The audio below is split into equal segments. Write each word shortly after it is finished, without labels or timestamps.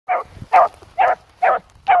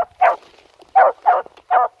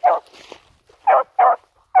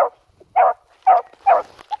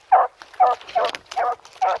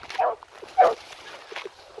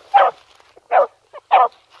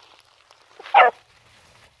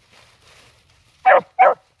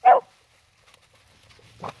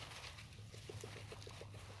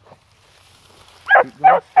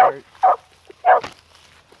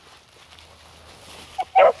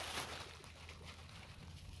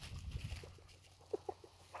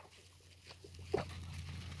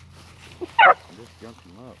jumped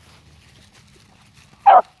him up.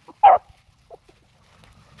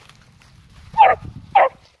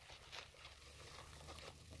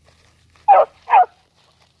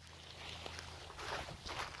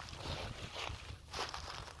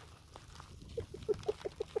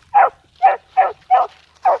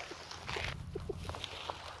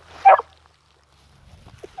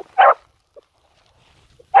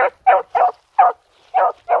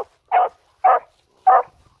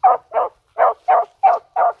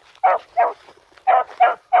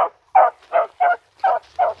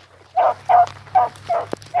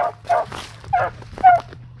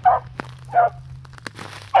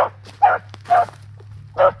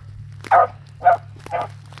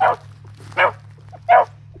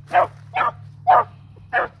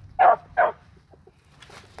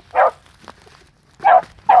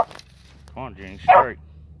 Come on, Junie, straight.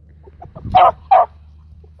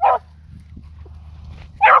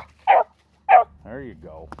 There you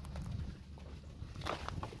go.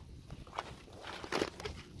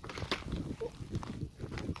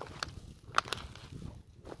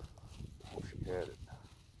 Oh, she had it.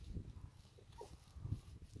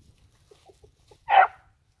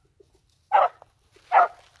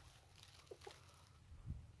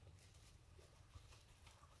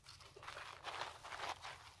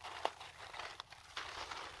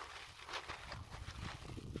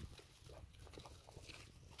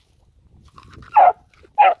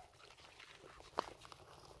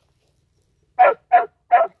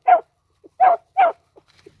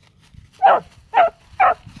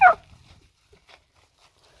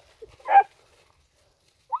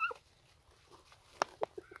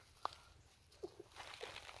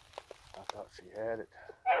 I thought she had it.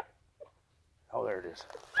 Oh, there it is.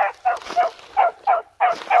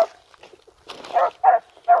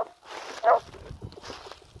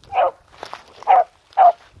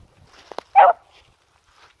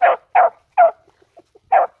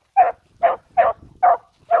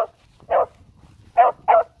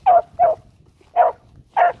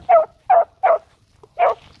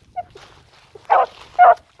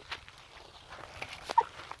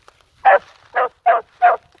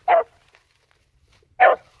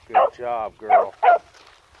 Good job, girl.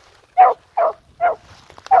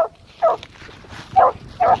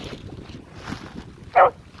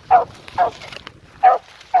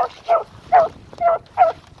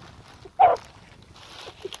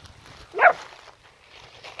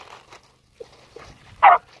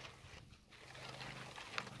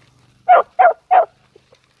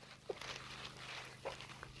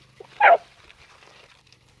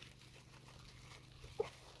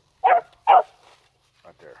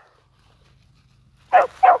 Right there.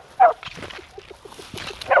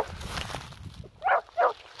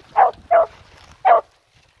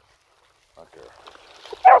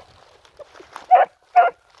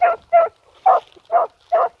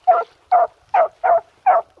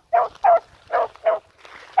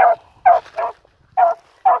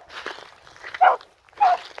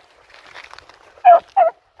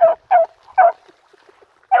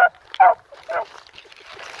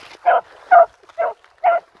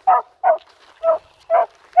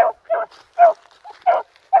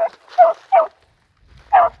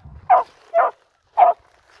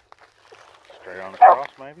 Straight on across,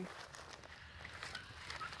 maybe?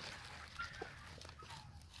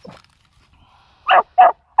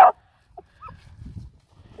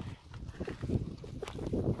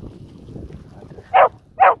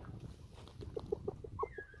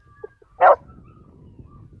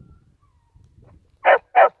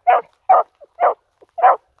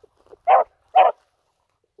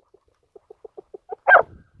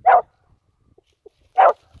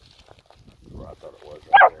 Well, I thought it was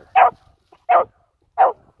right there.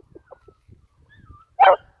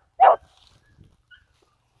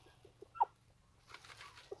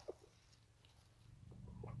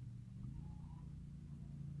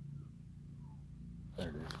 There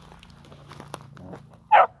it is.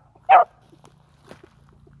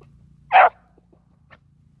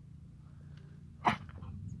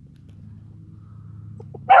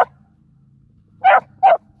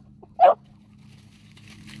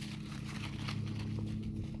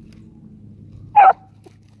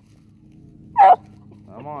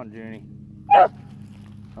 Come on, Junie.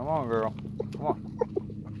 Come on, girl. Come on.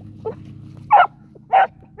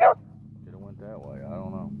 Could have went that way. I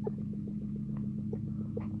don't know.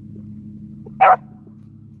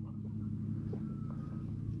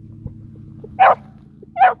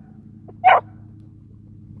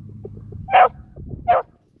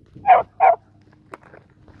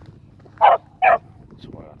 That's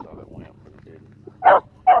why I thought it went, but it didn't.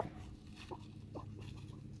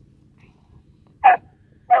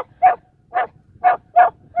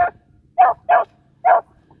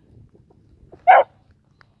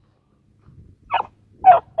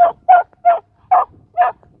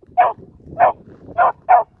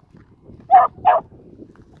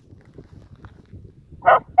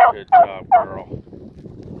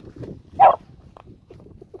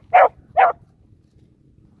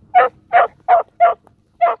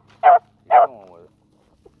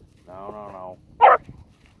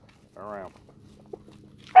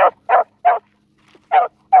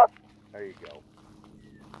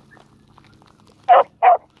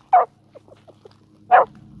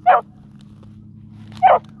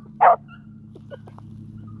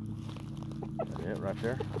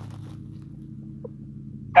 there.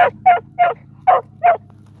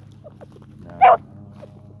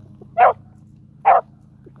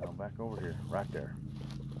 No, back over here, right there.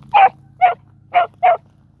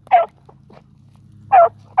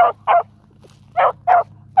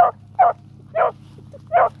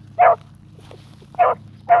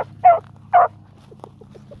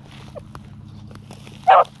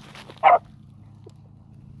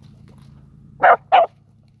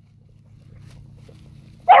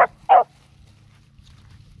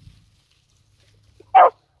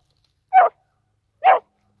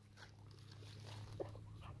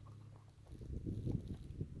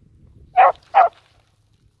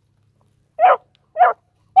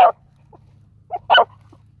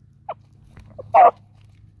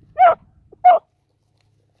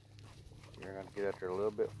 You're going to get out there a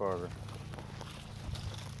little bit farther.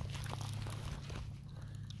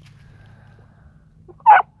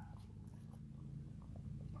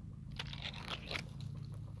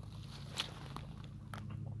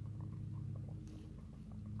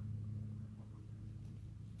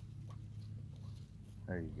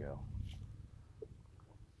 There you go.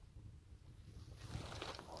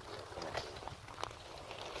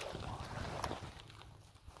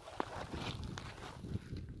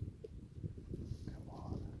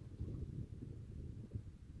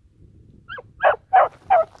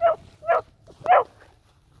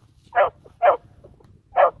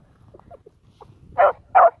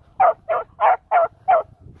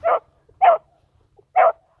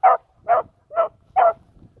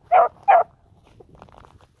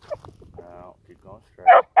 Keep going straight.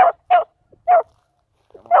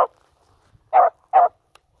 Come on.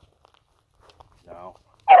 No.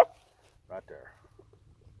 Right there.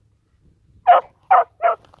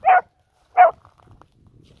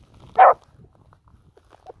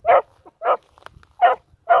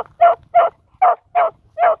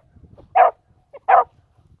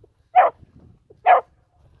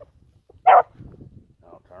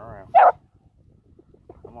 No, turn around.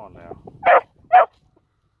 Come on now.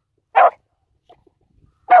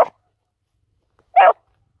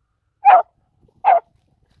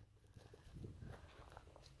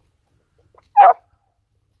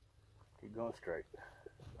 Keep going straight.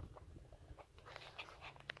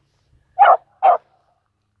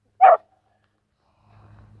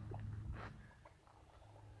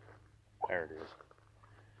 There it is.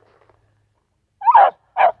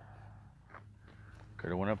 Could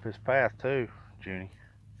have went up his path too, Junie.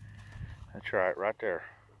 That's right there.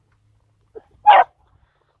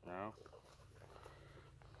 No.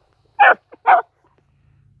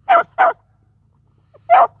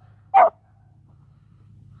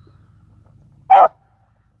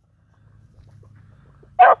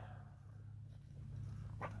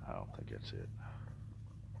 I don't think that's it.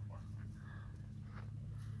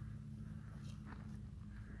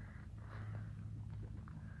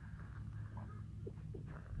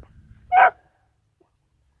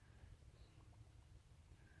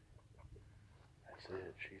 That's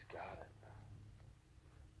it. She's got it.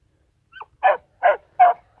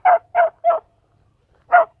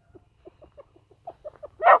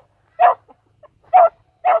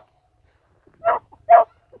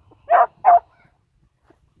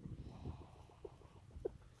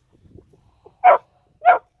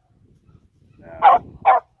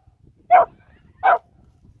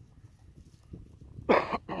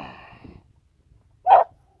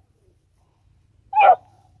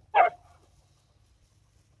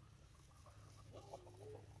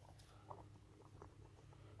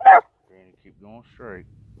 Keep going straight.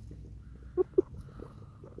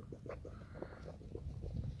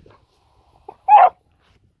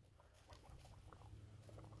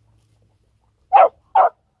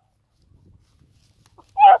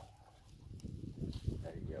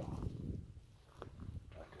 There you go.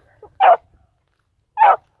 Right there.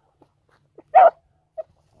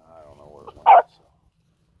 I don't know where it went. So.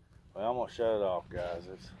 Well, I'm gonna shut it off, guys.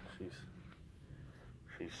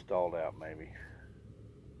 She's stalled out, maybe.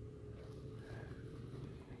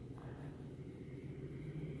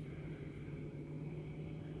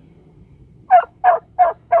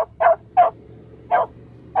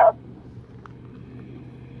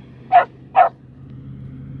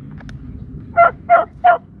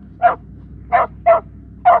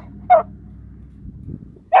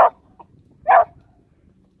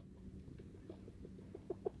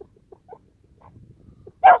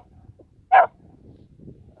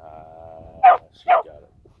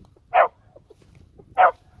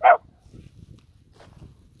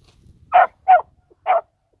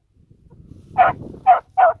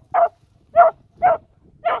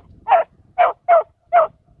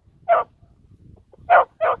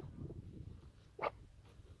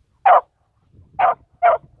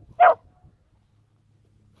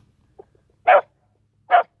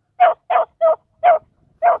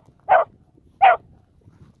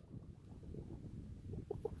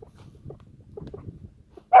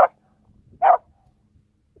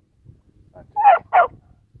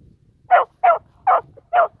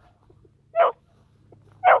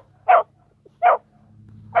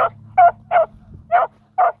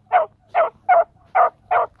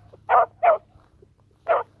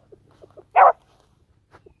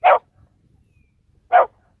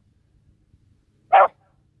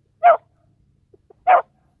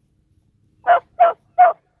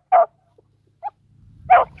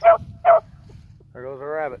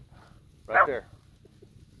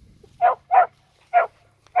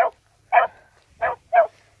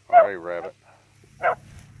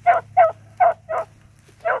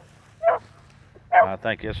 I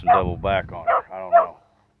think it's some double back on her. I don't know.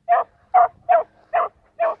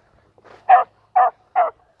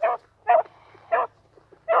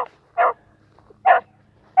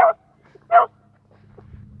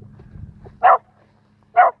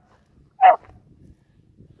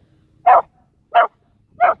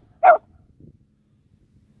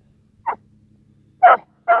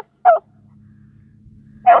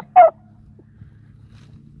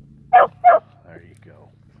 There you go.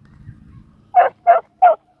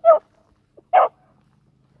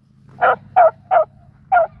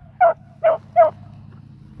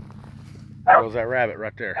 There goes that rabbit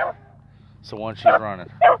right there. It's the one she's running.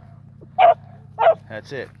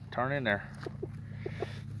 That's it. Turn in there.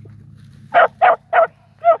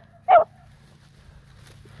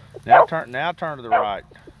 Now turn to the right.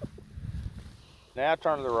 Now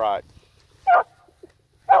turn to the right.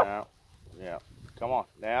 Now, yeah. Come on.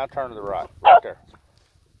 Now turn to the right. Right there.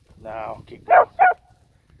 Now keep going.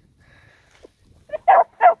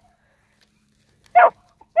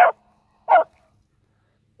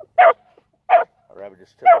 The rabbit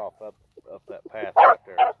just took off up that path right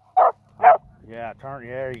there. Yeah, turn.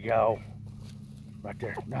 There you go. Right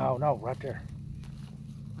there. No, right there.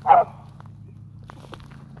 Oh.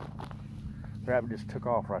 The rabbit just took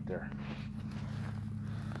off right there.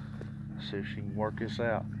 See if she can work this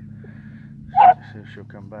out. See if she'll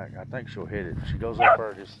come back. I think she'll hit it. If she goes up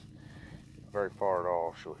there just very far at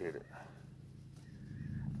all, she'll hit it.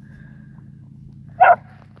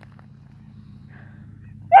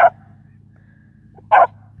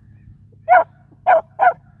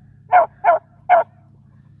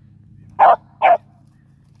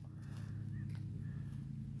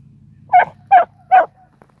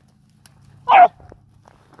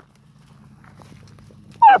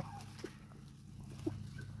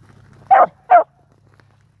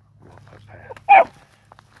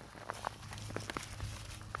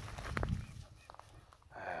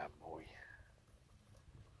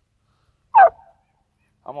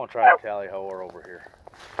 I'm gonna try to tally ho her over here.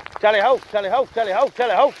 Tally ho, tally ho, tally ho,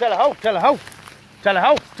 tally ho, tally ho, tally ho, tally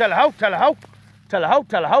ho, tally ho, tally ho, tally ho,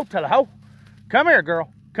 tally ho, tally ho. Come here, girl.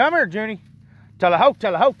 Come here, Junie. Tally ho,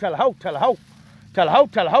 tally ho, tally ho, tally ho, tally ho,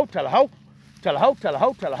 tally ho, tally ho, tally ho, tally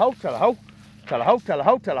ho, tally ho, tally ho, tally ho, tally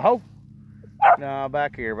ho, tally ho. No,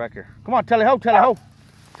 back here, back here. Come on, tally ho, tally ho,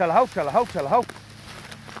 tally ho, tally ho, tally ho,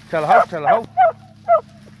 tally ho, tally ho,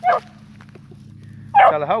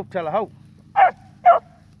 tally ho, tally ho.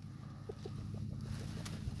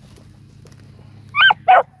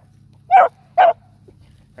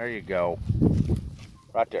 There you go.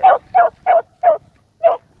 Right there. Oh,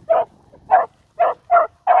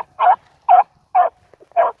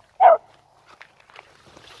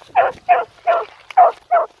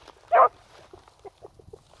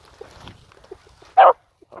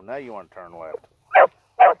 now you want to turn left. I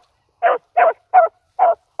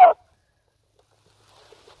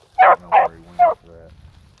don't know where he went for that.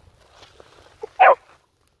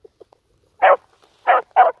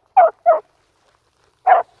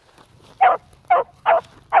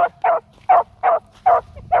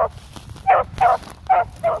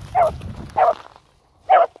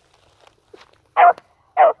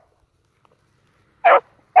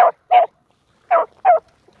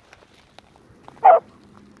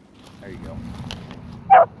 There you go.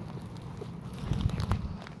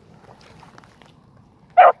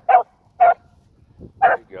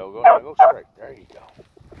 There you go. Go straight. There you go.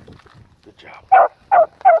 Good job.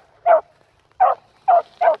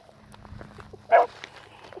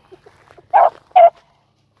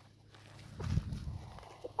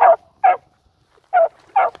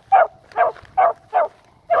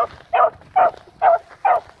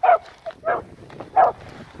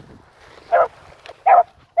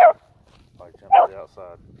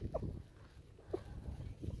 Outside.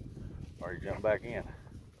 Or you jump back in.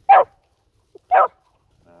 No.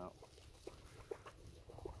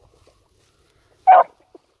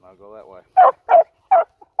 Now go that way.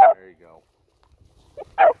 There you go.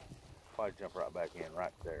 Probably jump right back in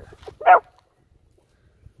right there.